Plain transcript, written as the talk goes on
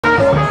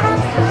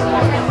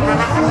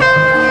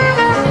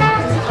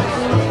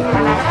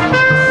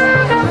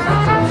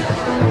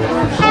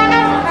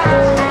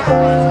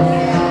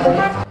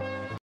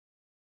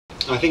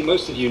think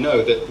most of you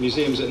know that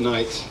Museums at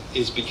Night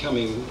is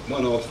becoming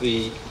one of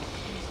the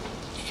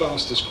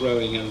fastest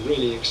growing and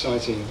really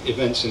exciting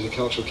events in the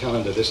cultural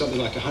calendar. There's something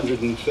like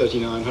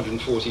 139,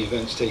 140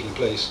 events taking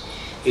place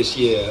this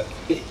year.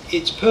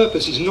 Its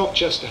purpose is not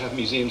just to have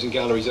museums and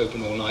galleries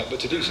open all night,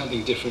 but to do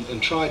something different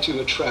and try to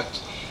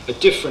attract a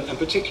different and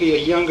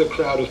particularly a younger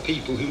crowd of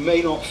people who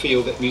may not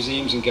feel that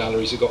museums and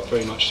galleries have got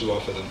very much to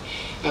offer them.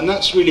 And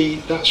that's really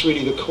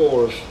the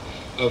core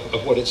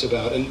of what it's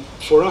about. And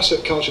for us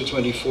at Culture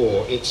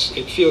 24, it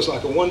feels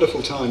like a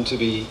wonderful time to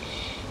be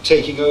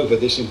taking over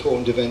this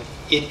important event.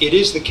 It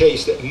is the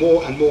case that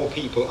more and more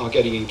people are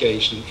getting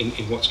engaged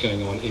in what's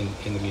going on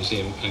in the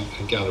museum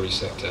and gallery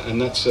sector, and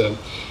that's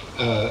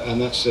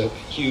a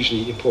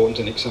hugely important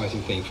and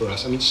exciting thing for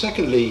us. I mean,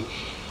 secondly,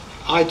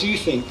 I do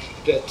think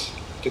that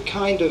the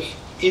kind of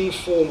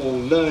informal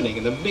learning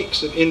and the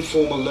mix of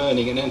informal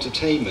learning and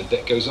entertainment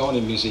that goes on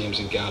in museums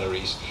and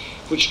galleries,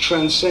 which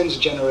transcends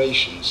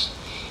generations,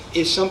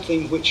 is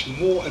something which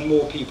more and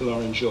more people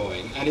are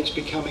enjoying, and it's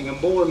becoming a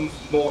more and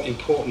more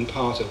important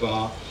part of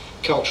our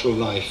cultural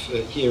life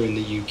here in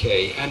the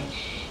UK. And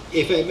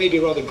if it may be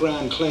a rather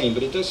grand claim,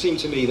 but it does seem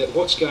to me that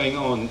what's going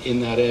on in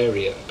that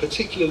area,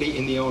 particularly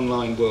in the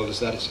online world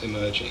as that it's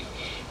emerging,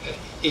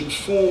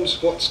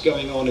 informs what's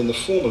going on in the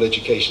formal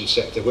education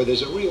sector, where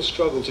there's a real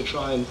struggle to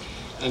try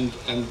and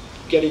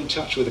get in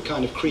touch with a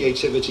kind of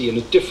creativity and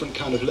a different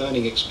kind of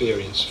learning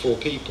experience for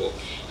people.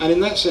 And in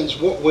that sense,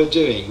 what we're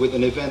doing with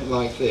an event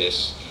like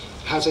this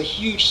has a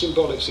huge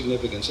symbolic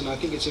significance, and I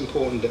think it's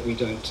important that we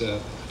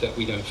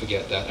don't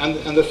forget that.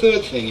 And the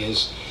third thing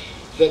is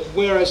that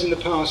whereas in the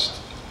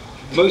past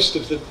most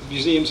of the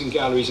museums and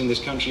galleries in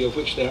this country, of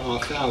which there are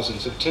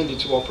thousands, have tended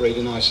to operate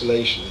in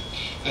isolation,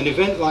 an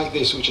event like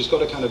this, which has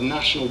got a kind of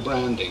national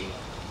branding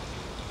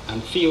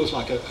and feels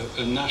like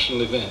a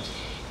national event,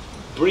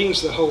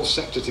 brings the whole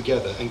sector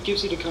together and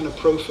gives it a kind of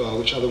profile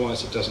which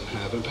otherwise it doesn't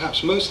have. And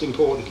perhaps most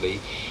importantly,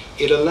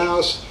 it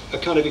allows a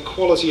kind of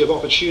equality of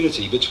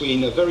opportunity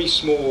between a very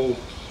small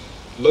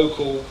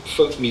local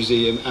folk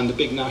museum and the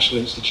big national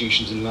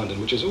institutions in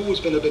London, which has always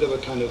been a bit of a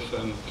kind of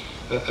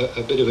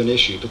a bit of an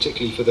issue,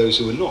 particularly for those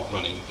who are not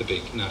running the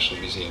big national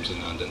museums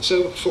in London.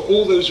 So for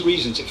all those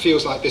reasons, it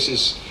feels like this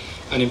is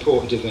an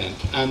important event.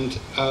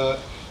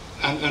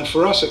 And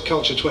for us at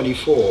Culture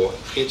 24,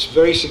 it's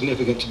very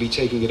significant to be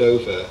taking it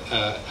over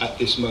at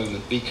this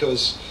moment,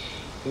 because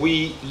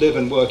we live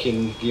and work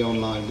in the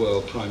online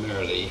world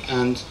primarily.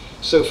 And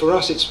so for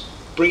us, it's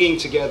bringing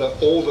together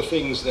all the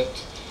things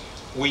that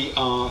we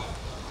are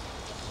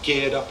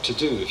geared up to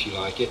do, if you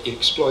like. It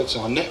exploits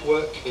our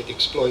network, it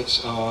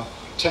exploits our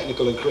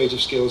technical and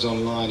creative skills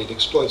online, it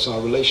exploits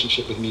our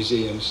relationship with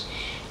museums.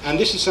 And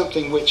this is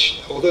something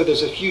which, although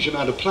there's a huge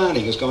amount of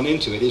planning has gone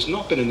into it, it's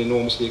not been an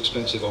enormously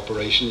expensive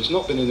operation, it's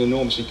not been an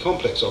enormously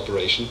complex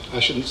operation.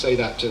 I shouldn't say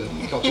that to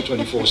Culture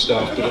 24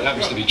 staff, but it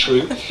happens to be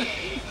true.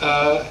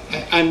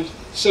 And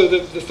so the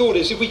thought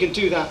is, if we can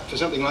do that for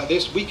something like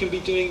this, we can be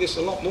doing this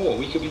a lot more.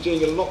 We could be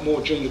doing a lot more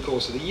during the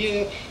course of the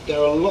year. There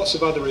are lots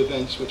of other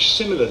events which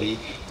similarly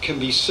can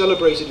be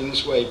celebrated in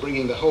this way,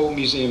 bringing the whole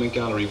museum and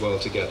gallery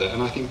world together.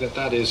 And I think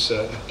that is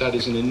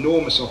an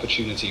enormous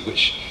opportunity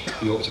which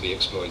we ought to be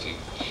exploiting.